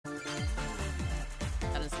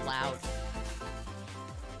loud.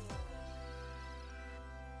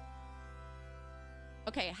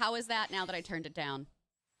 Okay, how is that now that I turned it down?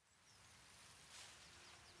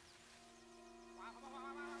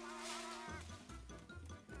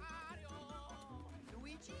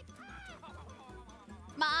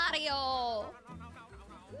 Mario!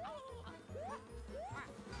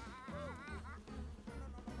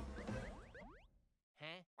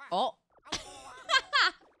 Oh.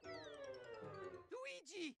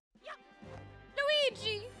 Luigi!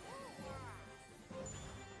 Luigi!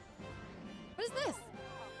 What is this?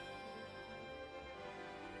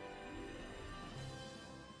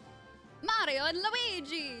 Mario and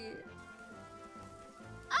Luigi!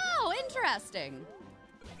 Oh, interesting.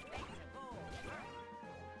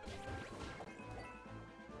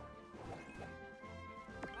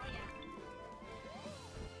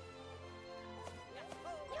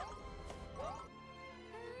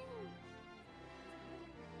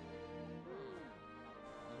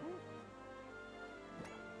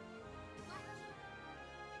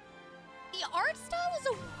 The art style is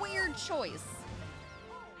a weird choice.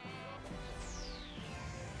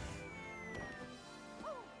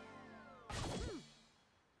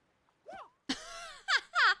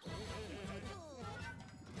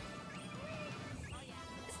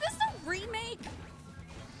 Is this a remake?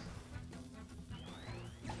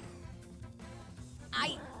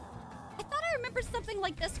 I thought I remembered something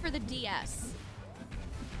like this for the DS.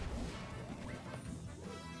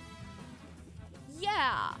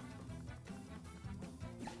 Yeah.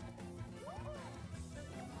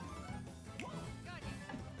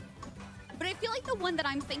 But I feel like the one that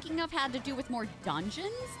I'm thinking of had to do with more dungeons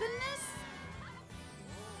than this.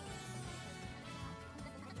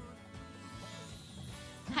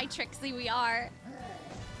 Hi, Trixie, we are.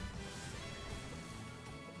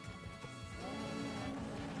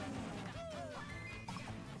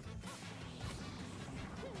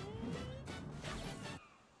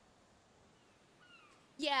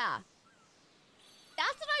 Yeah.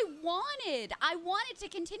 That's what I wanted. I wanted to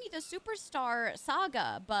continue the Superstar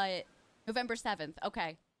saga, but November 7th.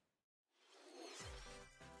 Okay.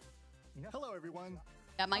 Hello, everyone.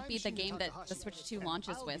 That might be I'm the Shinji game that the Takahashi, Switch 2 and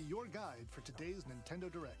launches I'll with. be your guide for today's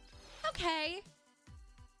Nintendo Direct. Okay.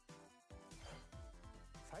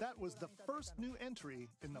 That was the first new entry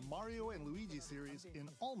in the Mario and Luigi series in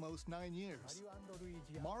almost 9 years.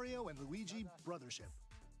 Mario and Luigi Brothership.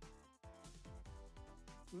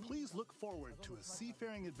 Please look forward to a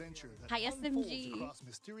seafaring adventure that Hi, unfolds SMG. across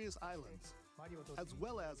mysterious islands, as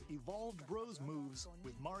well as evolved Bros moves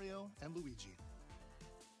with Mario and Luigi.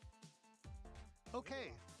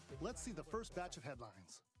 Okay, let's see the first batch of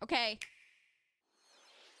headlines. Okay.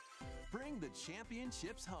 Bring the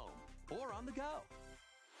championships home or on the go.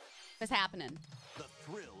 What's happening? The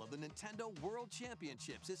thrill of the Nintendo World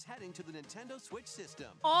Championships is heading to the Nintendo Switch system.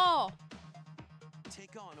 Oh.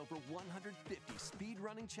 Take on over 150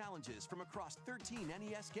 speedrunning challenges from across 13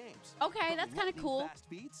 NES games. Okay, From that's kind of lightning cool. Fast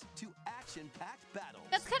beats to action-packed battles.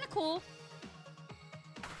 That's kind of cool.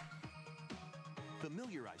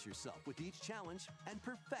 Familiarize yourself with each challenge and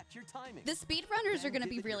perfect your timing. The speedrunners are Then going to give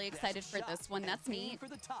be it your really best excited for shot this one. and That's aim neat. for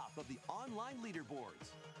the top of the online leaderboards.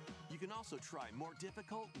 You can also try more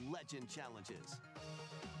difficult legend challenges.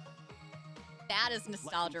 That is Like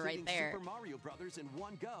nostalgia right completing there. Super Mario Brothers in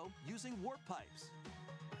one go using warp pipes.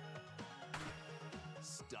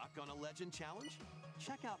 Stuck on a legend challenge?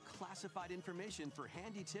 Check out classified information for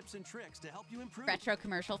handy tips and tricks to help you improve. Retro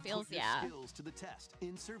commercial feels, Put your yeah. skills to the test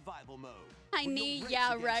in survival mode. I where you'll need, race yeah,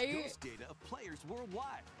 against right? ghost data of players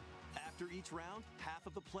worldwide. After each round, half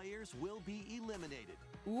of the players will be eliminated.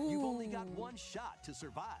 You've only got Ooh. one shot to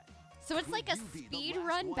survive. So it's Could like a you be the speed last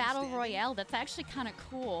run one battle standing? royale. That's actually kind of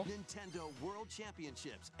cool. Nintendo World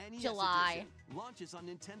Championships NES July. Edition launches on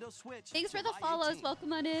Nintendo Switch. Thanks for the July follows. 18th.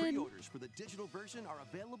 Welcome on in. Pre-orders for the digital version are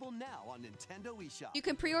available now on Nintendo eShop. You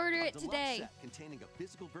can pre-order A it deluxe today. set containing a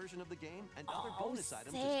physical version of the game and other Oh, bonus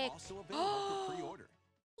items sick. is also available for pre-order.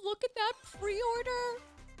 Look at that pre-order.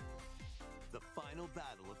 The final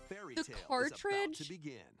battle of Fairy The Tail is about cartridge? to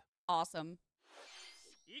begin. Awesome.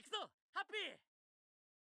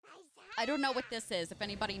 I don't know what this is. If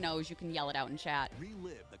anybody knows, you can yell it out in chat.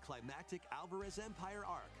 Relive the climactic Alvarez Empire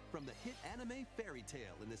arc from the hit anime Fairy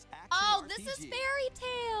Tail in this action Oh, RPG. this is Fairy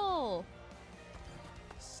Tail.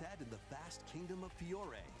 Set in the vast kingdom of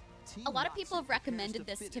Fiore. Team A lot of Natsu people have prepares recommended to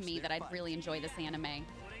this to finish me their that I'd fight. really enjoy this anime.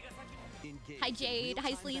 Engage Hi, in Jade. Hi,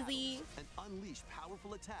 real-time Sleazy. battles And unleash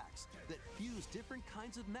powerful attacks that fuse different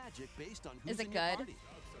kinds of magic based on who's Is it in your good? party.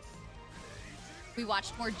 We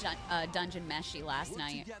watched more Dungeon Meshi last Work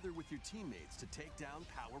night. together with your teammates to take down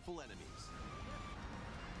powerful enemies.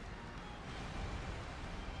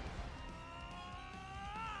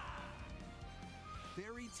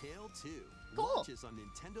 Fairy Tail 2 Cool. launches on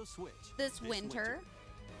Nintendo Switch This winter.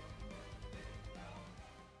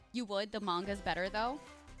 You would? The manga's better, though?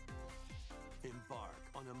 Embark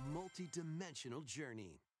on a multi-dimensional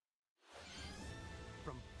journey.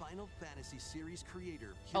 From Final Fantasy series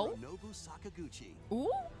creator Hironobu Sakaguchi Ooh.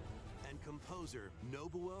 and composer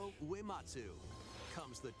Nobuo Uematsu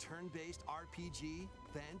comes the turn-based RPG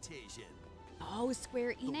Fantasian. Oh,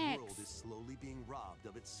 Square The Enix. world is slowly being robbed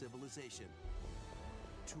of its civilization.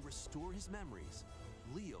 To restore his memories,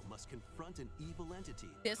 Leo must confront an evil entity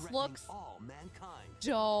This threatening looks all mankind.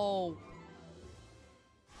 dope.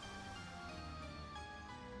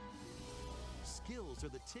 Skills are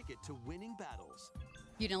the ticket to winning battles.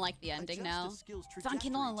 You didn't like the ending Adjust now? the skills It's on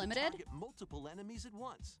Kindle trajectory to Unlimited? target multiple enemies at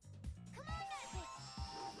once.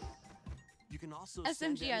 You can also SMG,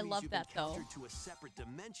 send I enemies love you've that, though. encountered to a separate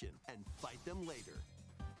dimension and fight them later.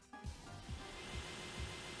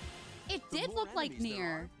 It The did more look like enemies there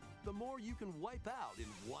Nier. are, the more you can wipe out in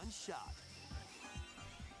one shot.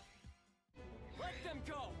 Let them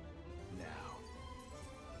go. Now,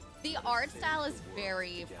 The art style is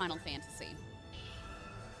very Final Fantasy.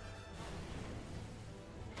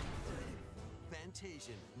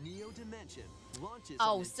 Fantasian Neo Dimension launches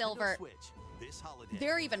Oh, on Nintendo Silver. Switch this holiday.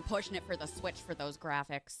 They're even pushing it for the Switch for those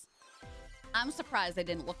graphics. I'm surprised they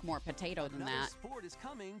didn't look more potato than Another that. sport is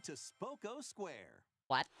coming to Spoko Square.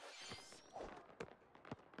 What?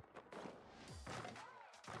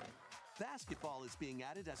 Basketball is being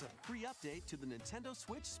added as a free update to the Nintendo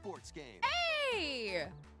Switch sports game. Hey!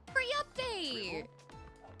 Free update! Dribble,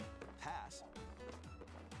 pass,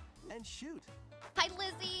 and shoot. Hi,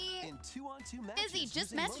 Lizzie! In 2-on-2 matches. Lizzie, just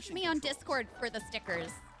using message motion me on controls. Discord for the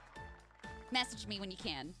stickers. Message me when you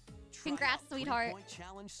can. Try Congrats, out sweetheart. Three-point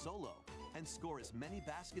challenge solo and score as many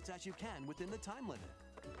baskets as you can within the time limit.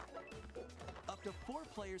 Up to 4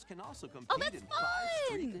 players can also compete that's in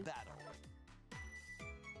 5-streak fun! battle.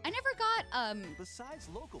 I never got Besides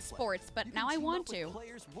local play, sports, but you now can I team want up with to.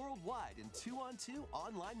 players worldwide in 2-on-2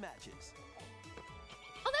 online matches.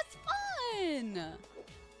 Oh, that's fun!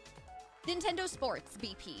 Nintendo Sports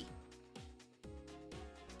BP.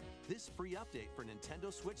 This free update for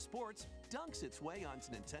Nintendo Switch Sports dunks its way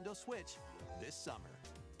onto Nintendo Switch this summer.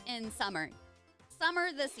 In summer. Summer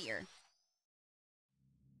this year.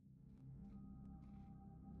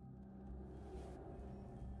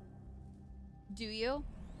 Do you?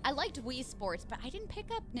 I liked Wii Sports, but I didn't pick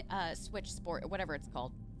up Switch Sport, whatever it's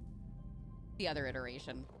called. The other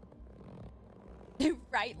iteration.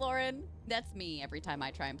 Right, Lauren? That's me every time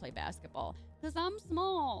I try and play basketball. Because I'm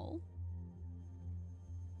small.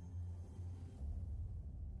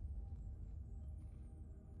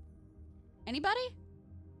 Anybody?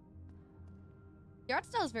 The art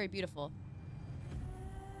style is very beautiful.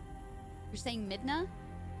 You're saying Midna?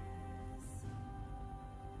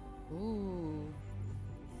 Ooh.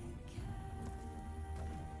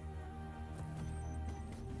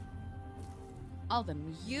 All the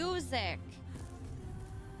music.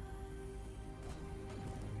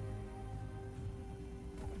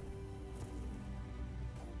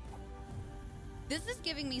 This is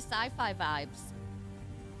giving me sci-fi vibes.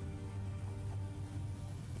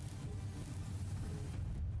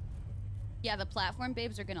 Yeah, the platform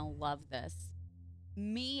babes are gonna love this.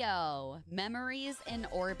 Mio, Memories in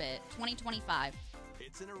Orbit, 2025.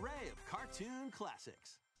 It's an array of cartoon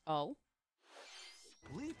classics. Oh.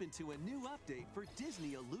 Leap into a new update for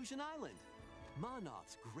Disney Illusion Island.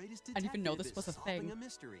 Monoth's greatest I didn't even know detective this was is a solving thing. a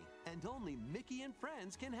mystery, and only Mickey and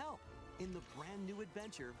friends can help. In the brand new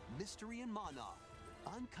adventure, Mystery and Monoth,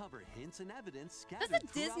 uncover hints and evidence scattered This is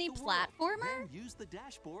a throughout Disney the world, platformer? then use the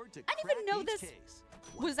dashboard to I didn't even crack know each this case.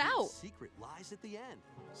 was What out. secret lies at the end?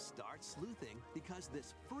 Start sleuthing because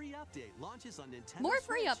this free update launches on Nintendo More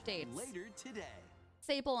free Switch updates. later today.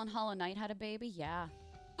 Sable and Hollow Knight had a baby? Yeah.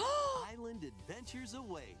 Island adventures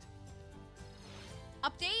await.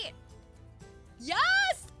 Update?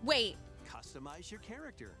 Yes! Wait. Customize your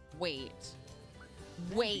character. Wait.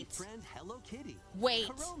 Then Wait. befriend Hello Kitty, Wait.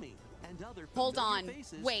 Karomi, and other Hold familiar on.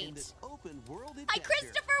 faces Wait. in this open world Hi, adventure.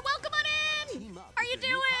 Christopher. Welcome on in. Team up How are with you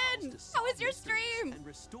your new pals doing? to How solve is your mysteries stream? and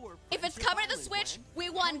restore If it's Friendship coming to the Island Switch, when we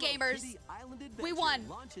won, Hello gamers. Kitty Island Adventure We won.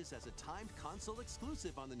 launches as a timed console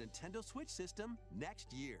exclusive on the Nintendo Switch system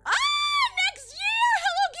next year. Ah! Next year!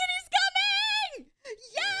 Hello Kitty's coming!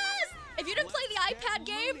 Yes! If you didn't play the Let's iPad get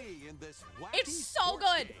game, loony in this wacky it's so sports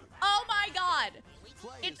good. game. Oh my god.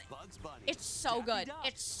 Play It's- as Bugs Bunny, It's so Daffy good. Duck,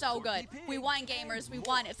 It's so Porky good. Pig, We won, and gamers. We more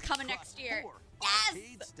won. It's coming across next year. 4 Yes!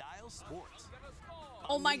 arcade-style sports.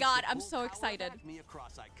 Oh my Unleash god, the I'm full so power of excited. Acme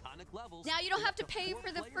across iconic levels Now you don't in have up to pay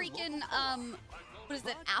for the 4-player freaking local co-op. what is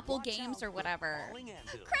it, But Apple watch Games out or for whatever. falling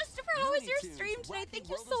anvils. Christopher, how was Looney your Tunes stream today? Wacky Thank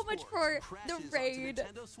you World so of much Sport for crashes the onto raid.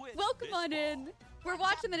 Nintendo Switch Welcome this on in. fall. We're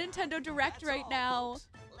watching the Nintendo Direct That's right all, now. folks.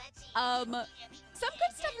 Some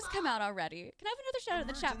good stuff has come out already. Can I have another shout out in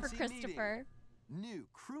the chat for Emergency Christopher? New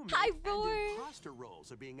crewmate Hi, and Roy. imposter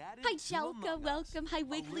roles are being added Hi, to Jelka. Among Us. Welcome. Hi,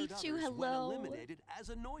 Wiggly Alert Chew. others when Hello. eliminated as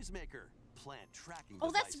a noisemaker. Plant tracking Oh,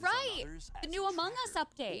 that's devices on right. others The as new a Among Us tracker,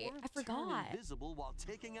 update. or I forgot. turn invisible while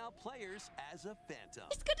taking out players as a phantom.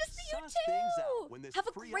 It's good to see you Suss things out too. when this Have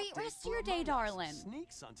a free great update rest of for your day, Among Us darling.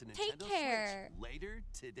 Sneaks onto Take Nintendo care. Switch later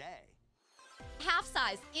today. Half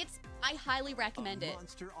size. I highly recommend A it.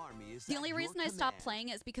 monster army is The at only your reason I stopped command. playing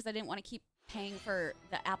it is because I didn't want to keep paying for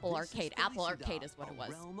the Apple This is Arcade. Apple Felicidad, Arcade is what it a was.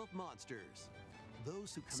 realm of monsters.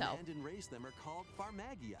 Those who So. command and raise them are called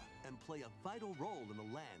Farmagia and play a vital role in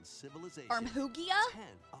the land's civilization. Farmhugia? 10,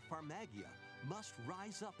 a Farmagia, must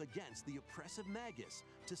rise up against the oppressive Magus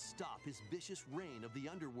to stop his vicious reign of the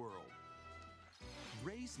underworld.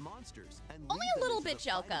 Raise monsters and Only lead a them little into bit, the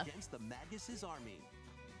fight Jelka. against the Magus' army.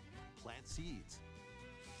 Plant seeds,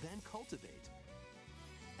 then cultivate,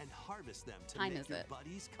 and harvest them to Time make is your it?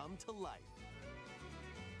 buddies come to life.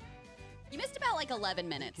 You missed about like 11 They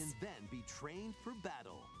minutes. can then be trained for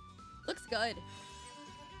battle. Looks good.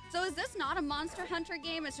 So is this not a Monster Hunter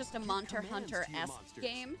game? It's just a Give Monster commands to your Hunter-esque monsters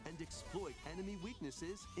game? and exploit enemy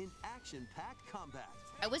weaknesses in action-packed combat.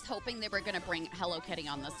 I was hoping they were going to bring Hello Kitty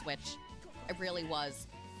on the Switch. I really was.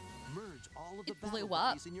 Merge all of the It blew battle up.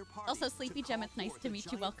 buddies in your party Also, to Sleepy Gem, call it's nice forth to a meet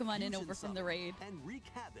you. giant Welcome on in fusion over from the summon raid. and wreak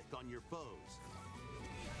havoc on your foes.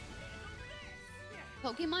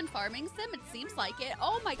 Pokemon Farming Sim? It seems like it.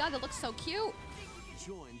 Oh my god, that looks so cute.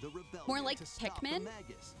 Join the rebellion More like to stop the Pikmin?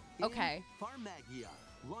 Magus in Okay. Farmagia,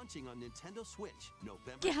 launching on Nintendo Switch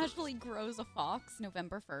November 1st. Casually grows a fox,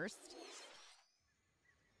 November 1st.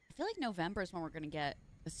 I feel like November is when we're going to get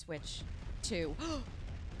the Switch 2.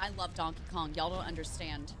 I love Donkey Kong. Y'all don't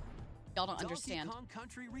understand. Y'all don't understand. Donkey Kong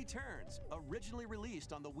Country Returns, originally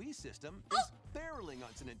released on the Wii system, is barreling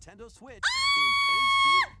onto Nintendo Switch in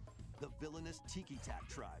HD. The villainous Tiki Tak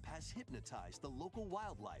tribe has hypnotized the local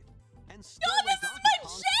wildlife and stolen this is Donkey my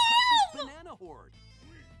Kong's jam! precious banana hoard.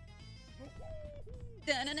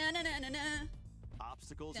 Da-na-na-na-na-na-na.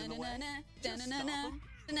 Obstacles in the way? Da-na-na-na, Just stop da-na-na-na, 'em,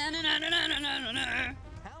 da-na-na-na-na-na-na.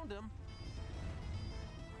 pound them,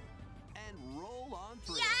 and roll on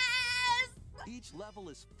through. Yes! Each level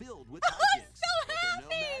is filled with I'm hijinks, so but they're no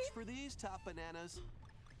happy! match for these top bananas.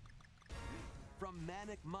 From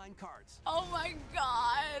Manic Minecarts Oh my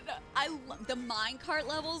god. The minecart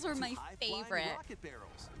levels are to my high-flying favorite. rocket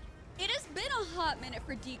barrels. It has been a hot minute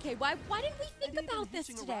for DK. Why didn't we think and about even this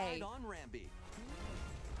hitching a today? ride on Rambi.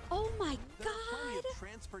 Oh my There are plenty god. of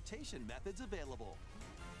transportation methods available.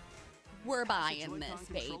 We're Pass a buying Joy-Con this,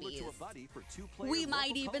 controller babies. to a buddy for two-player We local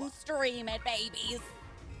might even co-op. stream it, babies.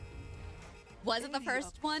 Was it the 80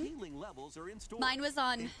 first one? appealing levels are in store, Mine was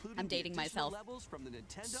on, including I'm the dating additional myself. levels from the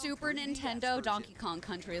Nintendo Super 3DS Nintendo version. Donkey Kong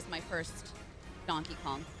Country is my first Donkey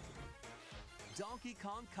Kong. Donkey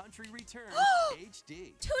Kong Country Returns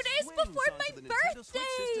HD. 2 days Swings before onto my the Nintendo Switch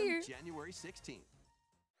birthday! system, January 16th.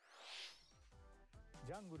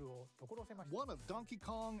 One of Donkey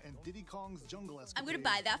Kong and Diddy Kong's Jungle I'm Escapades gonna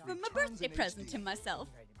buy that for my returns birthday in present HD. to myself.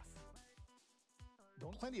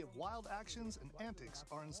 Plenty of wild actions and antics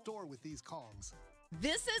are in store with these Kongs.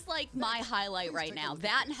 This is like my Next, highlight please right take a now. look at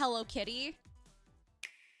That and this. Hello Kitty.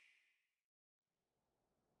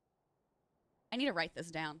 I need to write this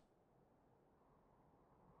down.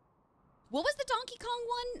 What was the Donkey Kong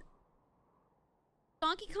one?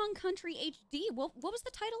 Donkey Kong Country HD. What was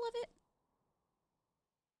the title of it?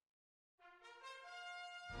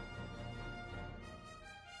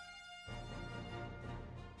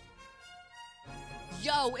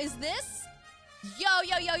 Yo, is this?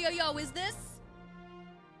 Yo, is this?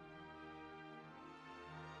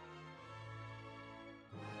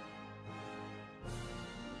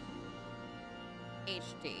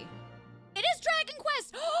 HD. It is Dragon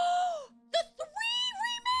Quest! The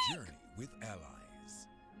 3 remake! Journey with allies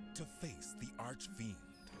to face the Archfiend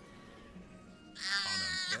on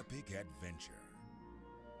an epic adventure.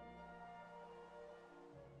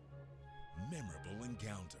 Memorable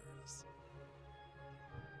encounters.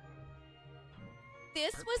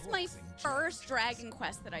 This was my Perplexing first challenges. Dragon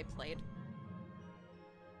Quest that I played.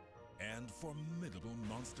 And formidable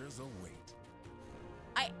monsters await.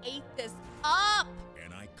 I ate this up!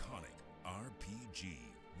 An iconic RPG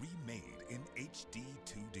remade in HD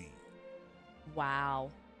 2D. Wow.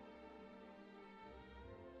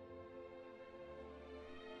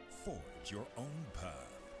 Forge your own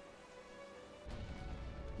path.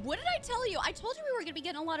 What did I tell you? I told you we were going to be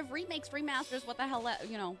getting a lot of remakes, remasters, what the hell,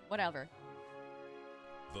 you know, whatever.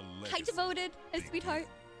 The Hi, legacy Devoted and Sweetheart.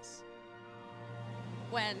 begins.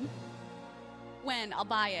 When? When? I'll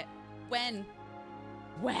buy it. When?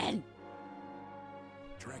 When?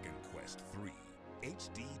 Dragon Quest III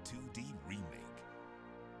HD 2D Remake.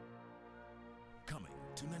 Coming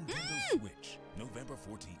to Nintendo Switch November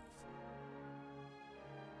 14th.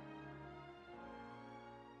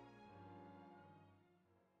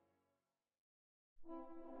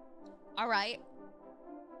 All right.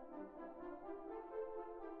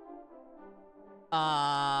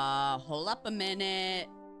 Hold up a minute.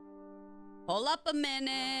 Hold up a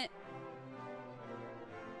minute.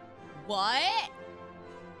 What?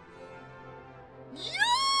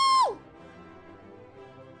 Yo!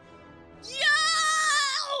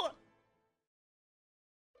 Yo!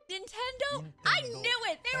 Nintendo? I knew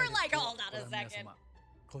it. They were like, hold on a second.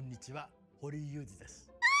 こんにちは、堀井裕二です。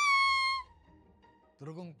ド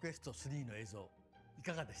ラゴンクエスト3の映像、い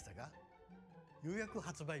かがでしたか？ようやく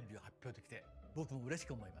発売日を発表できて、僕も嬉し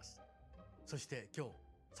く思います。そして今日、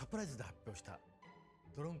サプライズで発表した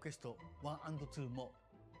ドラゴンクエスト1&2も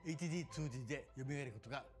HD2D で蘇ること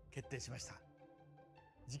が決定しました。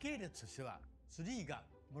時系列としては3が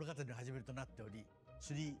物語の始めとなっており、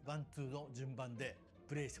3、1、2の順番で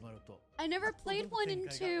プレイしてもらうと。I never played 1 and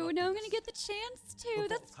 2. Now I'm gonna get the chance to.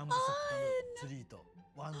 That's fun. 3と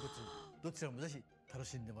1と2どちらもぜひ楽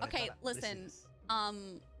しんでもらえたら Okay, 嬉しい listen. です。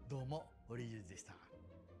 Um, どうも堀井裕二でした。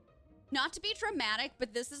 not to be dramatic,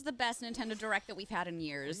 but this is the best Nintendo Direct that we've had in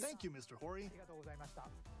years. Thank you, Mr. Hori.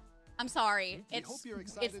 I'm sorry. We hope you're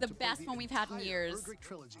It's excited the to play best one we've had in entire years. Erdrick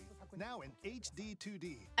trilogy, now in HD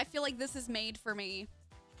 2D. I feel like this is made for me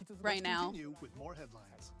right Let's now. continue with more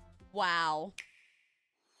headlines. Wow.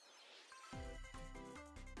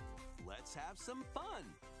 Let's have some fun.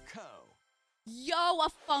 Co. Yo, a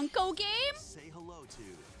Funko game? Say hello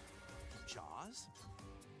to Jaws?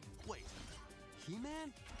 Wait,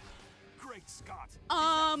 He-Man? Great Scott! Is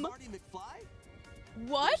that Marty McFly?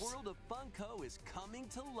 What? The world of Funko is coming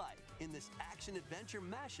to life in this action-adventure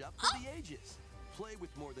mashup for the ages. Play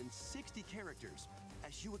with more than 60 characters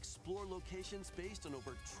as you explore locations based on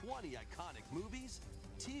over 20 iconic movies,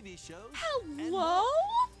 TV shows, and Hello? more.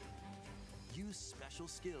 Use special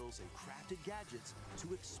skills and crafted gadgets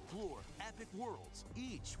to explore epic worlds,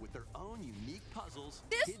 each with their own unique puzzles,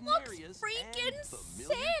 This hidden looks areas, freaking and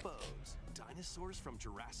familiar sick. foes. Dinosaurs from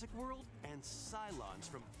Jurassic World and Cylons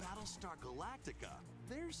from Battlestar Galactica.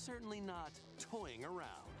 They're certainly not toying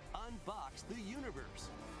around. Unbox the universe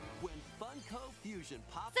when Funko Fusion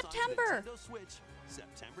pops September. on Nintendo Switch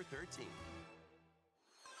September 13th.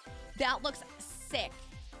 That looks sick.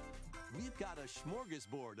 We've got a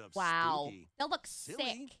smorgasbord of Wow. spooky, That looks silly,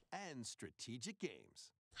 sick. and strategic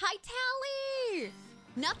games. Hi, Tally.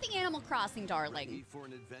 Nothing Animal Crossing, Ready darling. for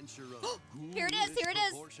an adventure of Here it is, ghoulish here it is.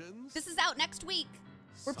 proportions? This is out next week.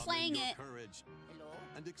 We're Summon playing your it. Courage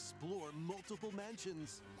and explore multiple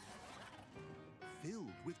mansions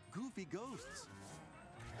filled with goofy ghosts,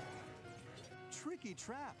 tricky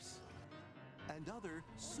traps, and other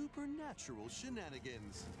supernatural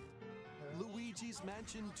shenanigans. Luigi's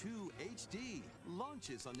Mansion 2 HD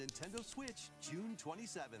launches on Nintendo Switch June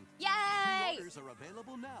 27th. Yay! Pre-orders are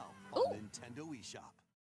available now Ooh. on Nintendo eShop.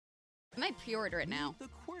 I might pre-order it now. Meet the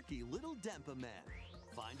quirky little Denpa Man.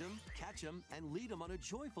 Find him, catch him, and lead him on a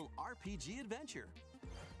joyful RPG adventure.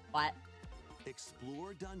 What?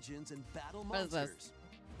 Explore dungeons and battle What is this? monsters.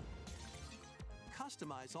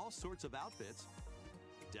 Customize all sorts of outfits.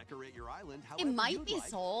 Decorate your island however It might you'd be like,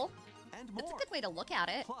 Soul. and That's more. a good way to look at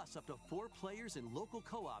it. Plus, up to 4 players in local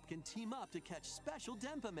co-op can team up to catch special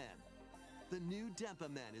Denpa Man. The new Denpa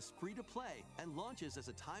Man is free to play and launches as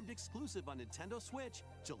a timed exclusive on Nintendo Switch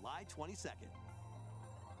July 22nd.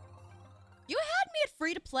 You had me at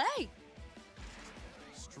free to play.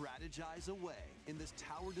 Strategize away in this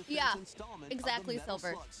tower defense Yeah, installment exactly, of the Metal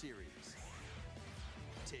Silver. Slug series.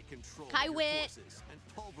 Take control Hi, of your Wit. forces and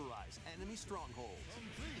pulverize enemy strongholds.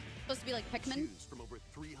 Supposed to be like Pikmin. Choose from over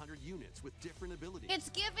 300 units with different abilities. It's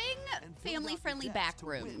giving and build out family-friendly your back decks to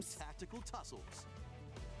win rooms. tactical tussles.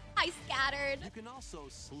 Hi, Scattered. You can also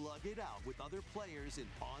slug it out with other players in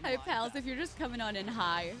online Hi, pals. If battles. you're just coming on in,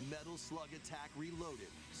 hi. Metal Slug Attack Reloaded.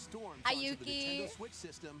 Storm Hi, onto the Yuki. Nintendo Switch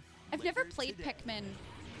system. I've never later played today. Pikmin.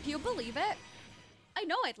 Can you believe it? I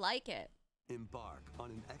know I'd like it. Embark on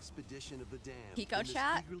an expedition of the damned. Pico in this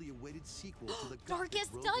chat? eagerly awaited sequel to the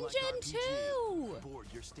Darkest Gothic roguelike Dungeon RPG. 2! Board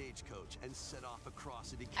your stagecoach and set off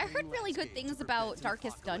across a I decaying heard really good landscape things to about prevent an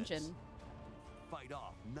Darkest apocalypse. Dungeon. Fight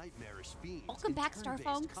off nightmarish fiends Welcome in back, turn-based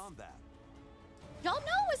Starfunks. combat. Y'all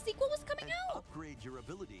know a sequel was coming And out. upgrade your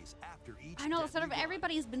abilities after each I know, that's what deadly run.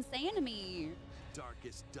 everybody's been saying to me.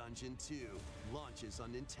 Darkest Dungeon 2 launches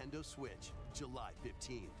on Nintendo Switch July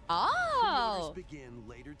 15th. Oh. Pre-orders begin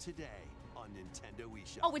later today on Nintendo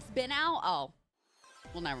eShop. Oh, it's been out? Oh.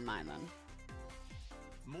 Well, never mind then.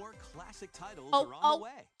 More classic titles Oh, are on oh, the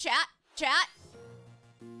way. chat.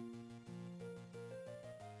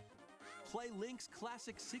 Play Link's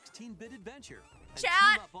classic 16-bit adventure and Chat.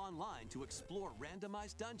 team up online to explore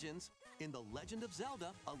randomized dungeons in The Legend of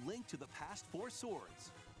Zelda: A Link to the Past 4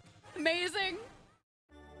 Swords. Amazing.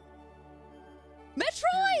 Here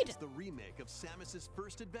Metroid! is the remake of Samus's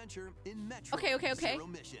first adventure in Metroid Okay. Zero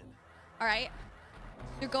Mission. All right.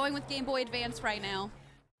 You're going with Game Boy Advance right now.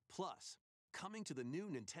 Plus, coming to the new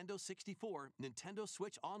Nintendo 64, Nintendo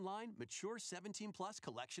Switch Online Mature 17 Plus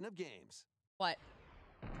collection of games. What?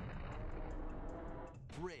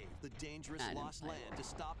 Brave the dangerous I didn't lost play it. land to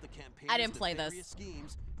stop the campaign's I didn't play this. nefarious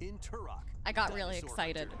schemes in Turok. I got really Dinosaur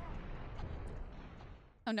excited. Hunter.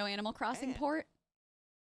 Oh, no Animal Crossing And- port?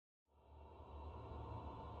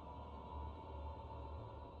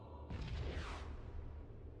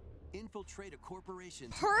 Infiltrate a corporation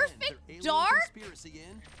to Perfect end their alien Dark? conspiracy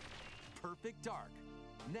in Perfect Dark.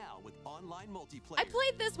 Now with online multiplayer. I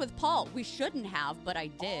played this with Paul. We shouldn't have, but I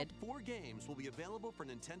did. All 4 games will be available for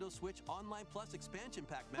Nintendo Switch Online Plus expansion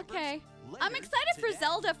pack members. Okay. later I'm excited for today.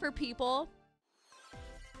 Zelda for people.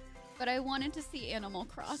 But I wanted to see Animal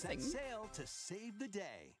Crossing. Set sail to save the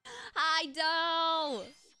day. Hi, Doe.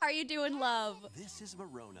 How are you doing, love? This is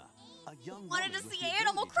Verona, a young Wanted woman to with see the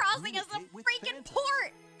Animal ability to Crossing as a communicate with freaking phantoms.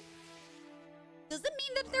 port. Does it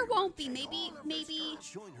mean that there won't be? Maybe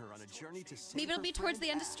Join her on a journey to save it'll her be towards friend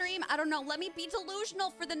the end of Ash. stream. I don't know. Let me be delusional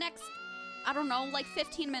for the next, I don't know, like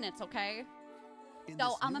 15 minutes, okay? In No,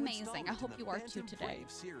 this I'm new amazing. installment I in hope the you are too Phantom today.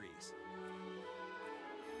 Brave series.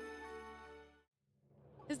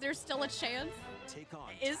 Is there still a chance? Take on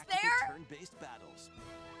Is tactical there? turn-based battles.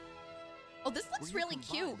 Oh, this where looks you really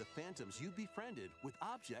combine cute. The phantoms you befriended with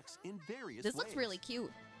objects in various This ways. looks really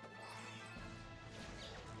cute.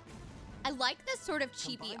 I like this sort of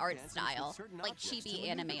cheapy Combine art phantoms with style, certain like objects to cheapy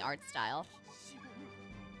maneuver anime them. art style.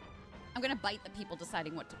 I'm gonna bite the people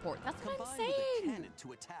deciding what to port. That's what I'm Combine with a saying. cannon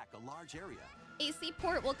to attack a large area. AC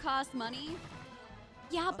port will cost money.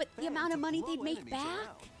 Yeah, A but the fan amount to of money blow they'd make enemies back.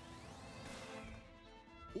 around.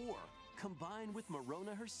 Or combine with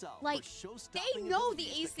Marona herself. for Like, show-stopping they know the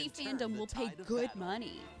abilities that AC can turn fandom the will pay tide of good battle.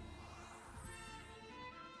 money.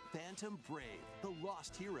 Phantom Brave, the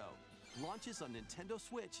Lost Hero, launches on Nintendo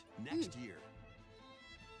Switch next year.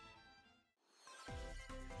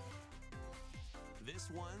 This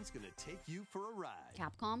one's gonna take you for a ride.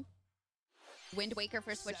 Capcom? Wind Waker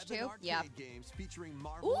for Switch 7 2? arcade Yeah. games featuring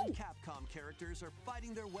Marvel and Ooh. Capcom characters are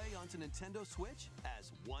fighting their way onto Nintendo Switch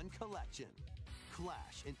as one collection.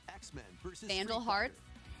 Clash in X-Men versus Vandal Street Fighter. Hearts?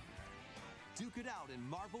 Duke it out in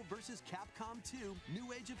Marvel vs. Capcom 2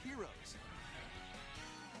 New Age of Heroes.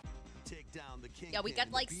 Take down the King. Yeah, we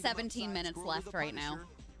got like 17 minutes left right now.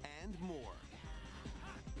 And more.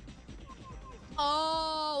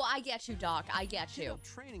 Oh, I get you, Doc. I get Hit you. up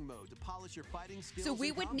training mode to polish your fighting skills. So we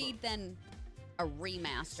and would combos. need then a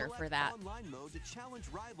remaster for Select that. online mode to challenge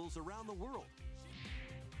rivals around the world.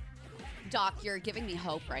 Doc, you're giving me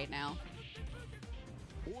hope right now.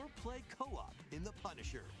 Or play co-op in The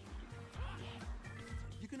Punisher.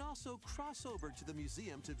 You can also cross over to the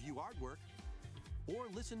museum to view artwork or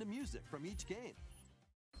listen to music from each game.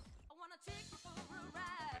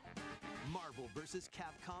 Marvel vs.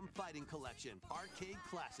 Capcom Fighting Collection Arcade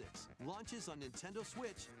Classics launches on Nintendo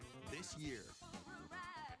Switch this year.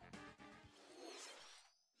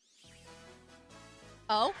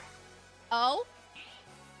 Oh? Oh?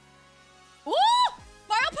 Woo!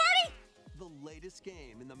 Mario Party! The latest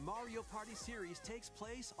game in the Mario Party series takes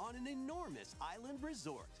place on an enormous island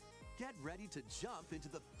resort. Get ready to jump into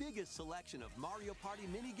the biggest selection of Mario Party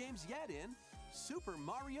minigames yet in Super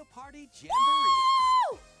Mario Party Jamboree.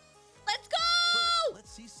 Woo! Let's First, go!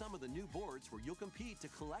 let's see some of the new boards where you'll compete to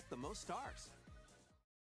collect the most stars.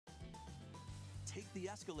 Take the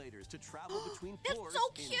escalators to travel between That's floors so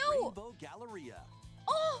in cute! Rainbow Galleria.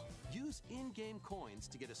 Oh! Use in-game coins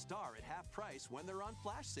to get a star at half price when they're on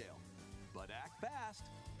flash sale. But act fast.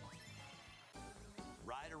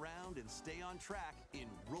 Ride around and stay on track in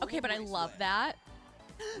Roller Okay, but I love Raceway. that.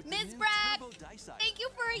 With the Miss new Brack, Turbo Dice Item, thank you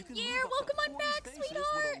for you a can year. move up to Welcome on 40 back, spaces with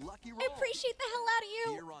sweetheart. a lucky I roll. appreciate the hell out of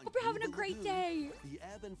you. Here on Hope you're having a Gooba great Lagoon, day. The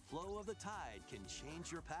ebb and flow of the tide can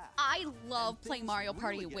change your path. I love And playing things Mario really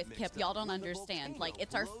Party get with mixed Pip. up Y'all don't when the understand. Like, volcano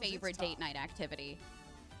it's our blows its favorite date top. night activity.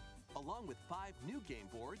 Along with 5 new game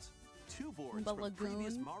boards, 2 boards Gooba from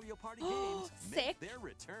previous Lagoon. Mario Party games Sick. make their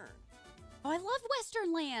return. Oh, I love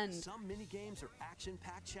Monster Land. Some mini-games are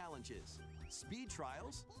action-packed challenges. Speed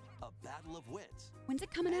trials, a battle of wits. When's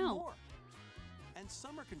it coming and out? more. And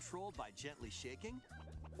some are controlled by gently shaking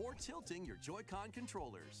or tilting your Joy-Con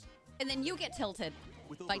controllers. And then you get tilted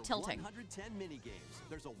With over by tilting. 110 mini-games,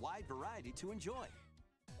 there's a wide variety to enjoy.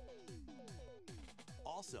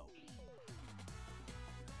 Also,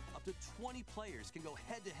 up to 20 players can go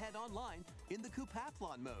head-to-head online in the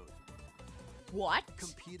Coupathlon mode. What?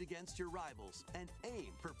 Compete against your rivals and aim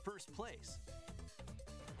for first place.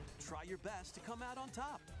 Try your best to come out on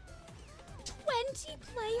top. 20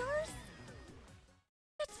 players?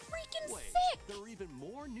 That's freaking Wait, sick. there are even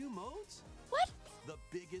more new modes? What? The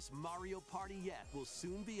biggest Mario Party yet will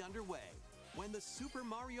soon be underway when the Super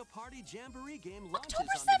Mario Party Jamboree game launches October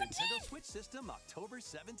on the 17th? Nintendo Switch system October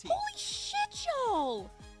 17th. Holy shit, y'all.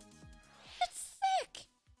 That's sick.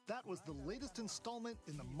 That was the latest installment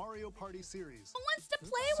in the Mario Party series, Who wants to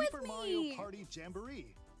play Super with me? Mario Party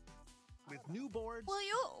Jamboree. With new boards, Will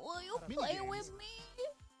you Mini play games. with me?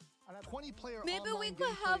 20-player Maybe we online could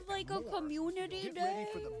gameplay, have and like a more. community Get day. ready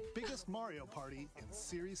for the biggest Mario Party in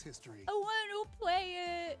series history. I want to play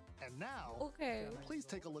it. And now, Okay. please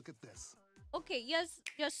take a look at this. Okay, yes,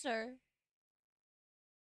 sir.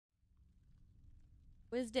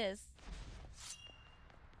 What is this?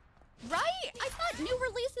 Right? I thought new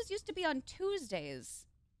releases used to be on Tuesdays.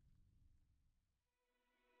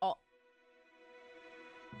 Oh.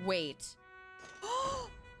 Wait.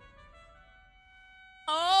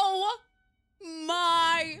 Oh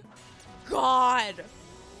my God.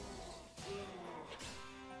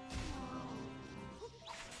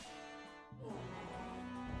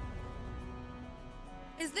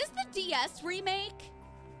 Is this the DS remake?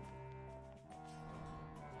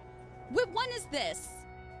 What one is this?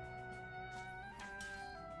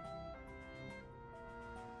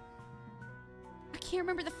 I can't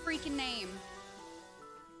remember the freaking name.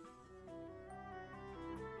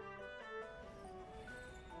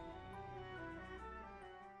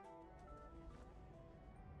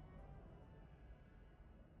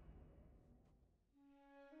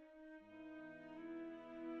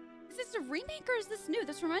 Is this a remake or is this new?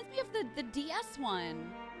 This reminds me of the DS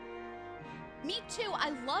one. Me too.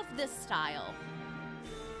 I love this style.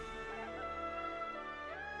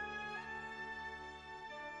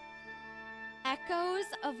 Echoes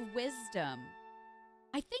of Wisdom.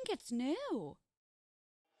 I think it's new.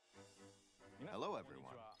 Hello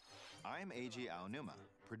everyone. I'm Eiji Aonuma,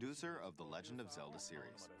 producer of the Legend of Zelda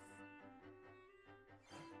series.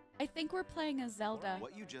 I think we're playing a Zelda.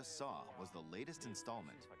 What you just saw was the latest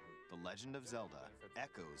installment, The Legend of Zelda: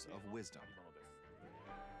 Echoes of Wisdom.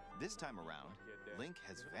 This time around, Link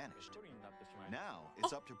has vanished. Now,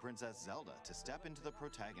 it's up to Princess Zelda to step into the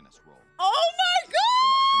protagonist role. Oh my You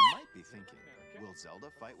God! might be thinking, will Zelda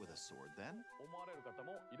fight with a sword then?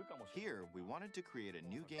 Here, we wanted to create a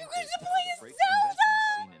new gameplay going to style play that as breaks Zelda!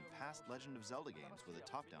 conventions seen in past Legend of Zelda games with a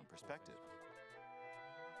top-down perspective.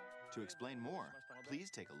 To explain more, please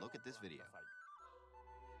take a look at this video.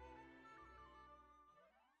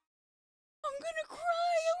 I'm gonna cry.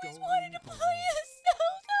 I always wanted to play as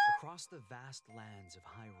Zelda. Across the vast lands of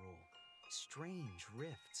Hyrule, strange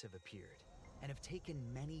rifts have appeared and have taken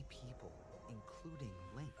many people, including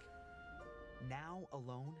Link. Now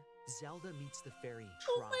alone, Zelda meets the fairy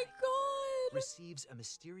Tri, Oh my God. receives a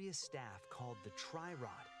mysterious staff called the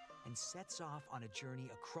Tri-Rod, and sets off on a journey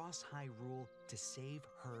across Hyrule to save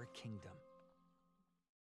her kingdom.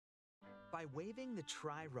 By waving the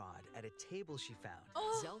Tri-Rod at a table she found,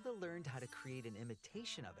 Oh. Zelda learned how to create an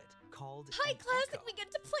imitation of it called Hi, an Classic. echo. We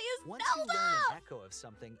get to play as Once Zelda. you learn an echo of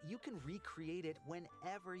something, you can recreate it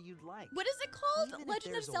whenever you'd like. What is it called? Even if Legend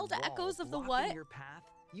of there's a Zelda wall Echoes of the blocking what? your path,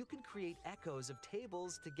 you can create echoes of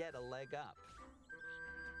tables to get a leg up.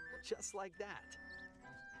 Just like that.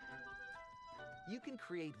 You can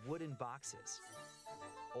create wooden boxes,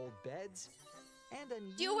 old beds, and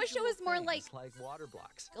unusual Do you wish it was more things like water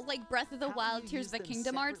blocks. Like Breath of the How Wild, you Tears use of the them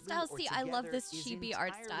Kingdom art separately style. or See, I love together this is chibi art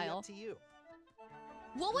entirely style. up to you.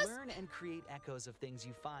 What was Learn and create echoes of things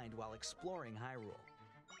you find while exploring Hyrule.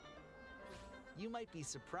 You might be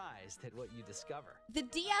surprised at what you discover. the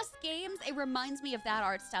DS games? It reminds me of that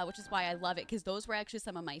art style, which is why I love it, because those were actually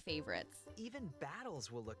some of my favorites. Even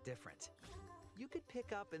battles will look different. You could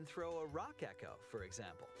pick up and throw a rock echo, for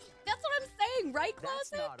example. That's what I'm saying, right, That's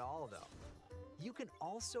Classic? not all, though. You can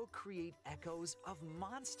also create echoes of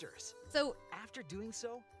monsters. So, After doing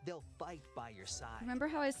so, they'll fight by your side. remember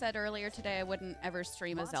how I said earlier today I wouldn't ever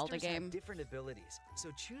stream a Zelda Monsters have game? different abilities, so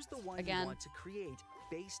choose the one Again. you want to create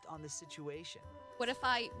based on the situation. What if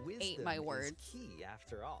I Wisdom ate my is words? key,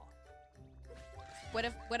 after all. What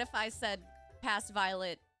if I said past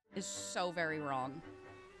Violet is so very wrong.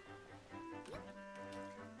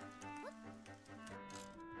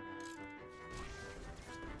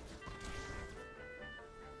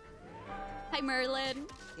 Hi, Merlin.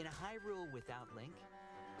 In a Hyrule without Link,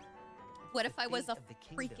 What if I was a fate of the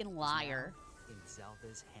kingdom freaking is liar? now in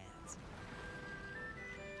Zelda's hands.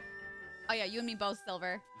 Oh yeah, you and me both,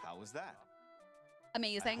 Silver. How was that? I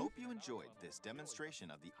Amazing. hope you enjoyed this demonstration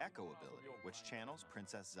of the Echo ability, which channels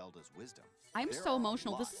Princess Zelda's wisdom. I'm There so are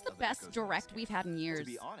emotional. This is lots the of best Echoes in this direct game. we've had in To years.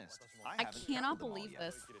 be honest, I haven't cannot counted them all believe yet.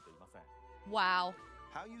 this. Wow.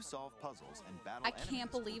 How you solve puzzles and battle I can't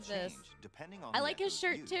enemies will believe this. change depending on I the like his Echoes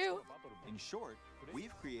shirt used. too. In short,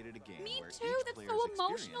 we've created a game Me where too. each That's player's so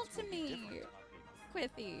emotional experience to will be me.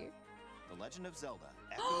 different. Quiffy. The Legend of Zelda: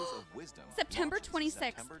 Echoes of Wisdom. September launches 26th.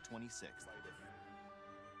 September 26th.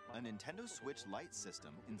 A Nintendo Switch Lite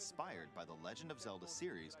system inspired by the Legend of Zelda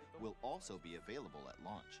series will also be available at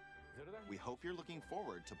launch. We hope you're looking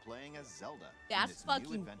forward to playing as Zelda in That's this new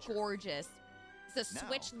fucking adventure. gorgeous. It's a Now,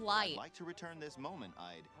 Switch I'd Lite. like to return this moment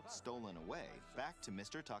I'd stolen away back to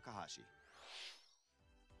Mr. Takahashi.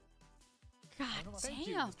 God Thank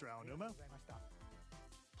you, damn. Mr. Aonuma.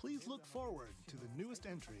 Please look forward to the newest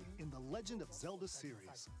entry in the Legend of Zelda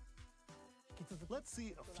series. Let's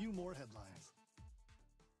see a few more headlines.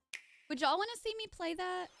 Would y'all want to see me play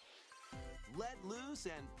that? Let loose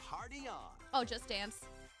and party on. Oh, Just Dance.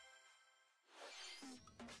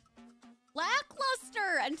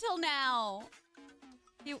 Lackluster until now.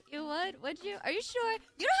 You would? Would you? Are you sure?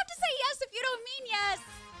 You don't have to say yes if you don't mean yes.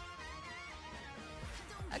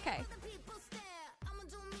 Okay.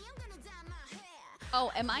 Oh,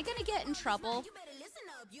 am I gonna get in trouble?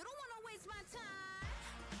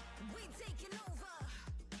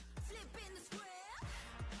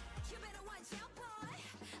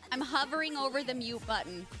 I'm hovering over the mute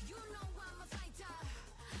button.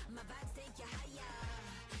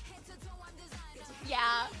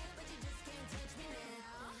 Yeah.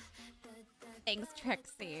 Thanks,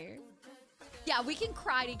 Trixie. Yeah, we can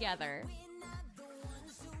cry together.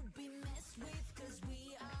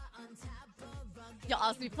 You'll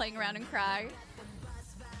also be playing around and cry.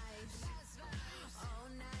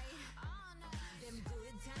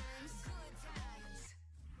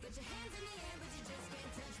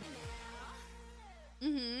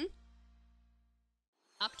 Mm-hmm.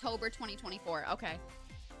 October 2024. Okay.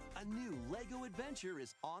 A new LEGO adventure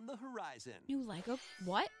is on the horizon. New Lego?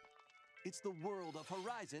 What? It's the world of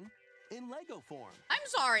Horizon in LEGO form. I'm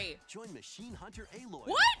sorry. Join Machine Hunter Aloy What?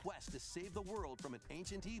 in a quest to save the world from an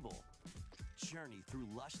ancient evil. Journey through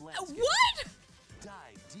lush landscapes. What?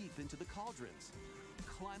 Dive deep into the cauldrons.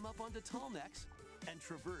 Climb up onto tall necks and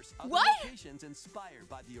traverse other What? locations inspired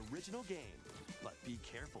by the original game. But be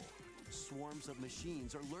careful. Swarms of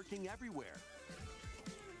machines are lurking everywhere.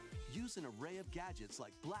 Use an array of gadgets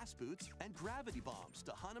like blast boots and gravity bombs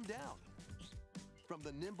to hunt them down. From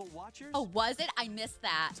the nimble watchers Oh, was it? I missed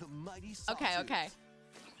that. to mighty Okay, sawtooths. okay.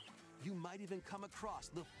 You might even come across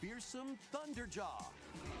the fearsome Thunderjaw.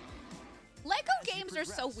 Lego As you games are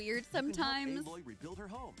so progress, weird you can help sometimes. Aloy rebuild her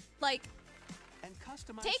home Like, and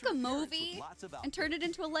customize take her a appearance with movie lots of and turn it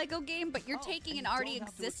into a Lego game, but you're Oh, taking and an you already don't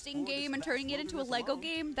have to existing explore this game and vast turning it into a wilderness Lego alone.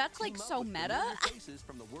 game. That's like Team up so with meta. familiar faces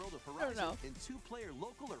from the world of I don't know. Horizon in two-player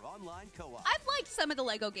local or online co-op. I've liked some of the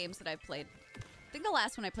Lego games that I've played. I think the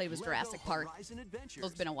last one I played was Lego Jurassic Park. Horizon Adventures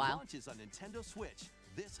It's been a while. Launches on Nintendo Switch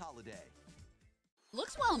this holiday.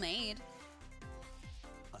 Looks well made.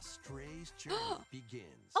 A Stray's journey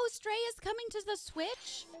begins. Oh, Stray is coming to the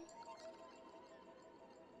Switch?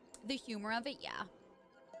 The humor of it, yeah.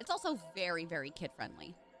 It's also very, very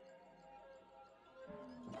kid-friendly.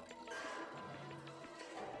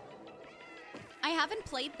 I haven't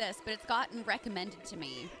played this, but it's gotten recommended to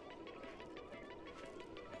me.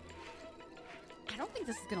 I don't think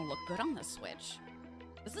this is going to look good on the Switch.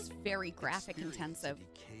 This is very graphic Experience intensive.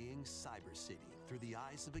 a decaying cyber city through the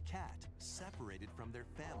eyes of a cat separated from their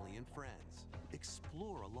family and friends.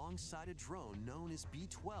 Explore alongside a drone known as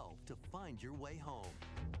B-12 to find your way home.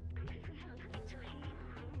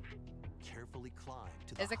 Carefully climb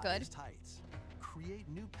to the Is it good? highest heights. Create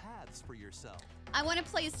new paths for yourself. I want to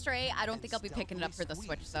play Stray. I don't and think I'll be picking it up for the stealthily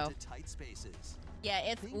Switch, squeeze though. into tight spaces. Yeah,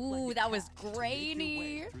 it's... Think Ooh, like a that was cat to make your grainy.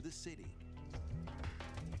 way through the city.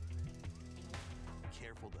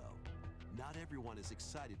 Careful though. Not everyone is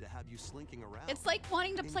excited to have you slinking around. It's like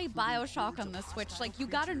wanting to play including Bioshock hordes on of the Switch. hostile Like, you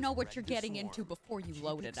gotta know what creatures you're ready to getting swarm. into before you Keep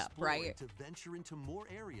load it up, exploring right? To venture into more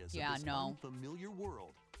areas Yeah, of this no. unfamiliar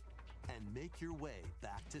world and make your way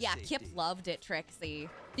back to Yeah, safety. Kip loved it, Trixie.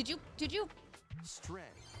 Did you Stray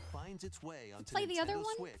finds its way onto play the Nintendo other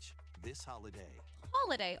one? Switch this holiday.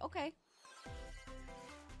 holiday? Okay.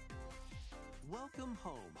 Welcome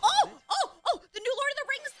home, Oh, Hobbit. the new Lord of the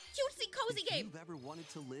Rings cutesy cozy If game. you've ever wanted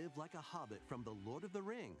to live like a hobbit from the Lord of the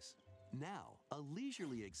Rings, now a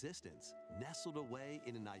leisurely existence nestled away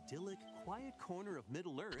in an idyllic, quiet corner of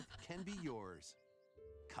Middle-earth can be yours.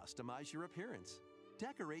 Customize your appearance,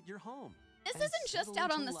 decorate your home. This and isn't just settle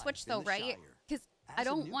out on into the life Switch in though, the right? Shire. Because As I a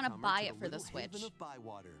don't want to newcomer buy to it the for the little haven Switch. of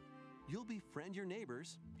Bywater, you'll befriend your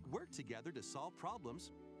neighbors, work together to solve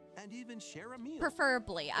problems, and even share a meal.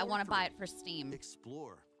 Preferably, I Or want to buy three. it for Steam.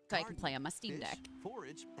 Explore, So I can garden, play on my Steam fish, Deck.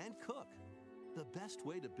 forage, and cook. The best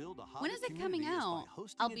way to build a hobbit When is it coming community is by out?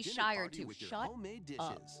 hosting I'll a be dinner Shire party too. with your Shut homemade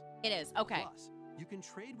up. dishes. It is. Okay. Plus, you can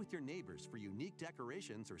trade with your neighbors for unique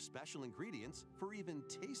decorations or special ingredients for even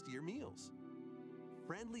tastier meals.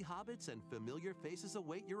 Friendly hobbits and familiar faces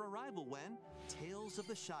await your arrival when Tales of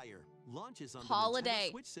the Shire launches on the Holiday.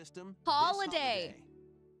 Nintendo Switch system Holiday.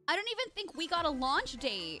 I don't even think we got a launch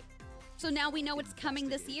date. So now we know it's coming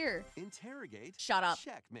this Investigate, year. Interrogate. Shut up.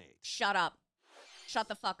 Checkmate. Shut up. Shut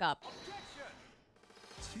the fuck up.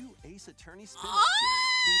 2 Ace Attorney spin-off Ah!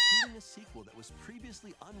 games, including a sequel that was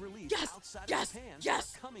previously unreleased Yes, outside yes, of Japan,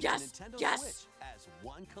 yes, are coming yes, to Nintendo yes. Switch as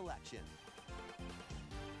one collection.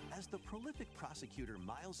 As the prolific prosecutor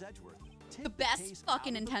Miles Edgeworth takes The best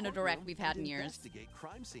fucking Nintendo Direct we've had in years. Investigate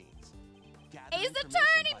crime scenes. Gather Ace information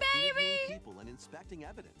Attorney, by interviewing baby! people and inspecting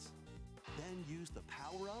evidence. Then use the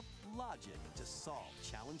power of logic to solve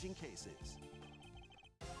challenging cases.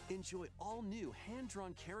 Enjoy all new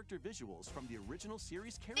hand-drawn character visuals from the original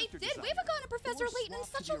series character did. We designer, haven't gotten a Professor or Layton in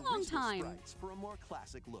swap to such a the long original time. sprites for a more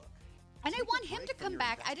classic look. And I Take a want him break to from come your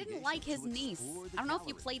back. I didn't like his investigation to niece. explore the I don't know if you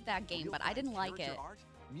gallery, played that where game, you'll but I find didn't like character it. Art,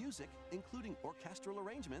 music, including orchestral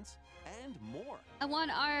arrangements, and more. I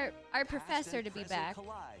want our Past professor and to be present back.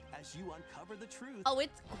 collide as you uncover the truth. Oh,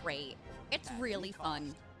 it's great. It's At really any fun.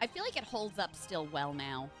 cost. I feel like it holds up still well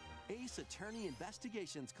now. Ace Attorney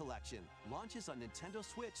Investigations Collection launches on Nintendo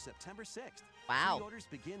Switch September 6th. Wow. Pre-orders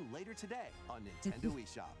begin later today on Nintendo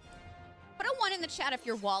eShop. Put a 1 in the chat if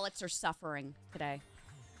your wallets are suffering today.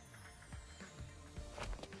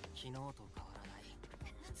 昨日と変わらない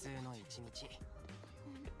普通の一日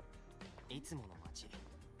いつもの街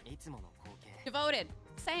いつもの光景 Devoted.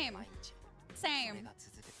 Same. 毎日そ Same. れが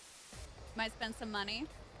続く Might spend some money.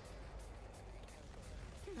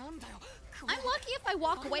 なんだよ I'm lucky if I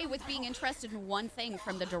walk away with being interested in one thing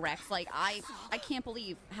from the directs. Like, I can't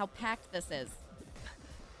believe how packed this is.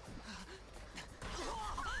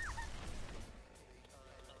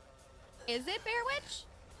 Is it Bear Witch?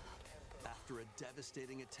 After a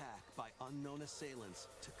devastating attack by unknown assailants,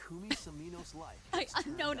 Takumi Samino's life By is turned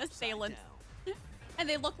unknown upside assailants. down. And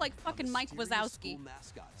they look like A fucking Mike mysterious Wazowski. School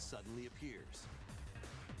mascot suddenly appears.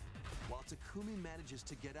 While Takumi manages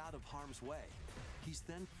to get out of harm's way, he's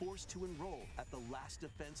then forced to enroll at the Last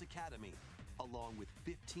Defense Academy, along with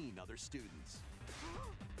 15 other students.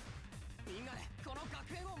 みんなでこの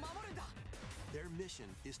学園を守るんだ Their mission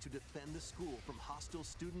is to defend the school from hostile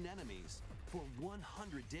student enemies for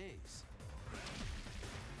 100 days.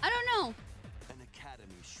 I don't know. An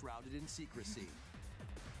academy shrouded in secrecy.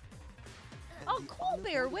 And Oh, the cool,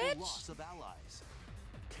 Bear unavoidable Witch. loss of allies.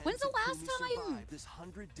 Can When's the last Takumi time- survive this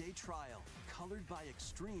 100-day trial, colored by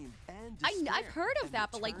extreme and I've despair, heard of and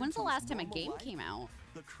that, but like, return when's the to his last time a normal game life? came out?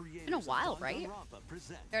 The creators Been a while, of right? Danganronpa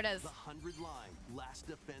present There it is. The 100-line Last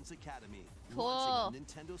Defense Academy, Cool. launching on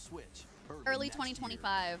Nintendo Switch Early next year.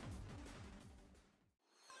 2025.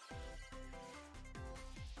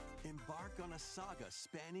 Embark on a saga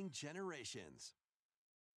spanning generations.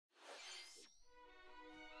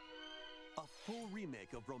 A full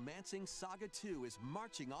remake of Romancing Saga 2 is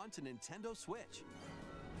marching on to Nintendo Switch.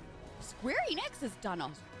 Square Enix has done a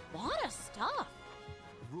lot of stuff.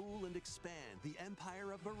 Rule and expand the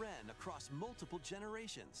Empire of Varen across multiple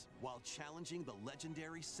generations, while challenging the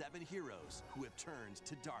legendary 7 heroes who have turned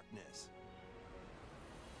to darkness.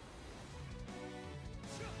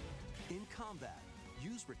 In combat,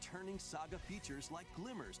 use returning Saga features like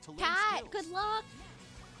glimmers to learn Cat, skills. good luck.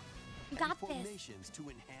 You and got this. formations to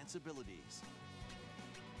enhance abilities.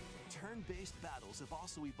 Turn-based battles have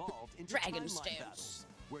also evolved into Dragon timeline stance. battles,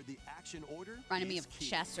 where the action order Reminded me is of key.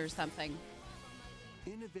 chess or something.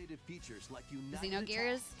 Innovative features like United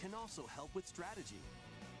Xenogears? Attack can also help with strategy.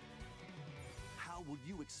 How will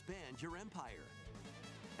you expand your empire?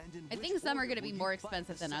 And in I which think some are order going to be will more you fight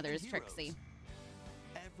expensive the than 7 others, heroes? Trixie.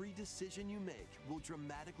 Every decision you make will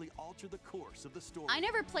dramatically alter the course of the story. I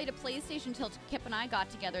never played a PlayStation until Kip and I got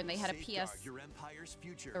together and they had a Safeguard PS. your empire's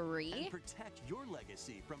future 3? and protect your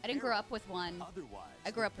legacy from I didn't grow peril. up with one. Otherwise, I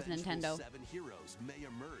grew up the with vengeful Nintendo. 7 heroes may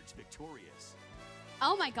emerge victorious.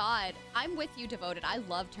 Oh my god, I'm with you, Devoted. I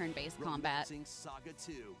love turn-based combat. Romancing Saga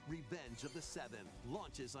 2: Revenge of the Seven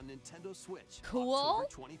launches on Nintendo Switch. Cool.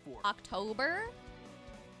 October 24th. October?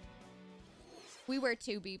 We were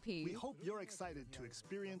 2 BP. We hope you're excited to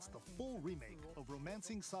experience the full remake of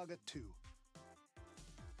Romancing Saga 2.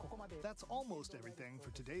 That's almost everything for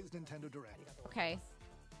today's Nintendo Direct. Okay.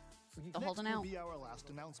 Still holding Next out. will be our last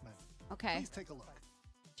announcement. Okay. Please take a look.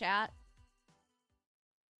 Chat.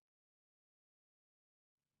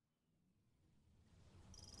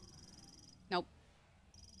 Nope.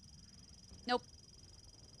 Nope.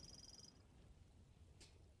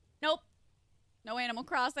 Nope. No Animal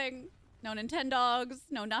Crossing. No Nintendogs.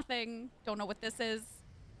 No nothing. Don't know what this is.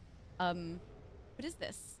 What is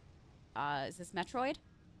this? Is this Metroid?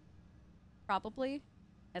 Probably.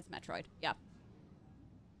 It's Metroid. Yeah.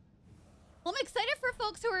 Well, I'm excited for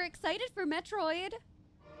folks who are excited for Metroid.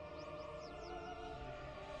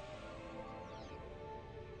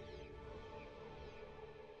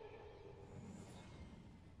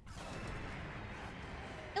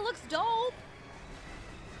 It looks dope.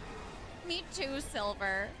 Me too,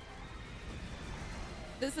 Silver.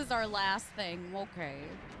 This is our last thing. Okay.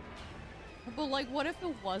 But, like, what if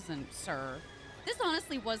it wasn't, sir? This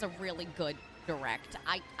honestly was a really good direct.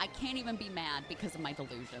 I can't even be mad because of my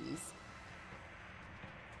delusions.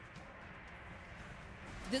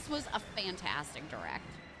 This was a fantastic direct.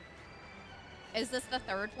 Is this the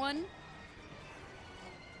third one?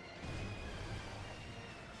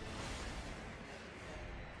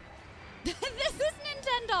 This is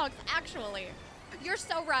Nintendogs, actually. You're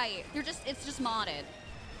so right. It's just modded.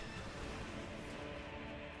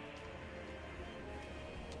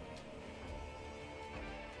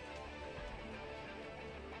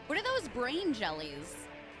 What are those brain jellies?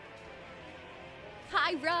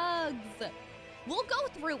 Hi, Rugs. We'll go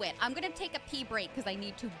through it. I'm going to take a pee break because I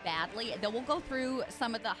need to badly. Then we'll go through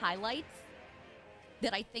some of the highlights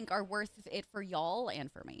that I think are worth it for y'all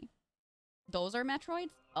and for me. Those are Metroids?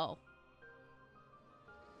 Oh.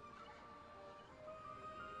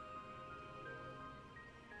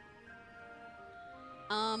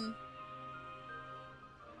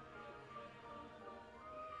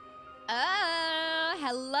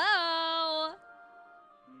 Hello.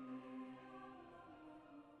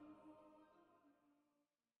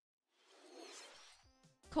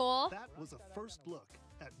 Cool. That was a first look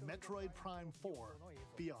at Metroid Prime 4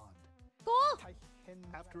 Beyond. Cool.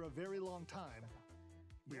 After a very long time,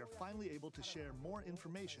 we are finally able to share more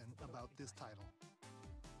information about this title.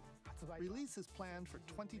 Release is planned for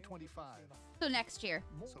 2025. So next year.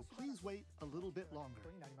 So please wait a little bit longer.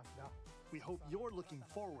 We hope you're looking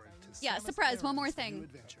forward to Yeah, Samus surprise, one more Aran's thing. new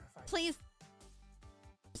adventure. Please.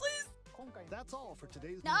 Please. That's all for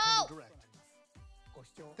today's No! Nintendo Direct.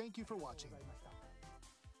 Thank you for watching.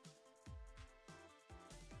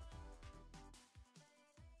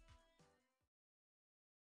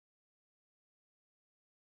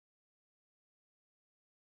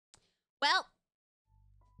 Well,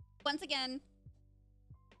 once again,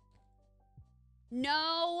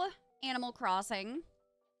 no Animal Crossing.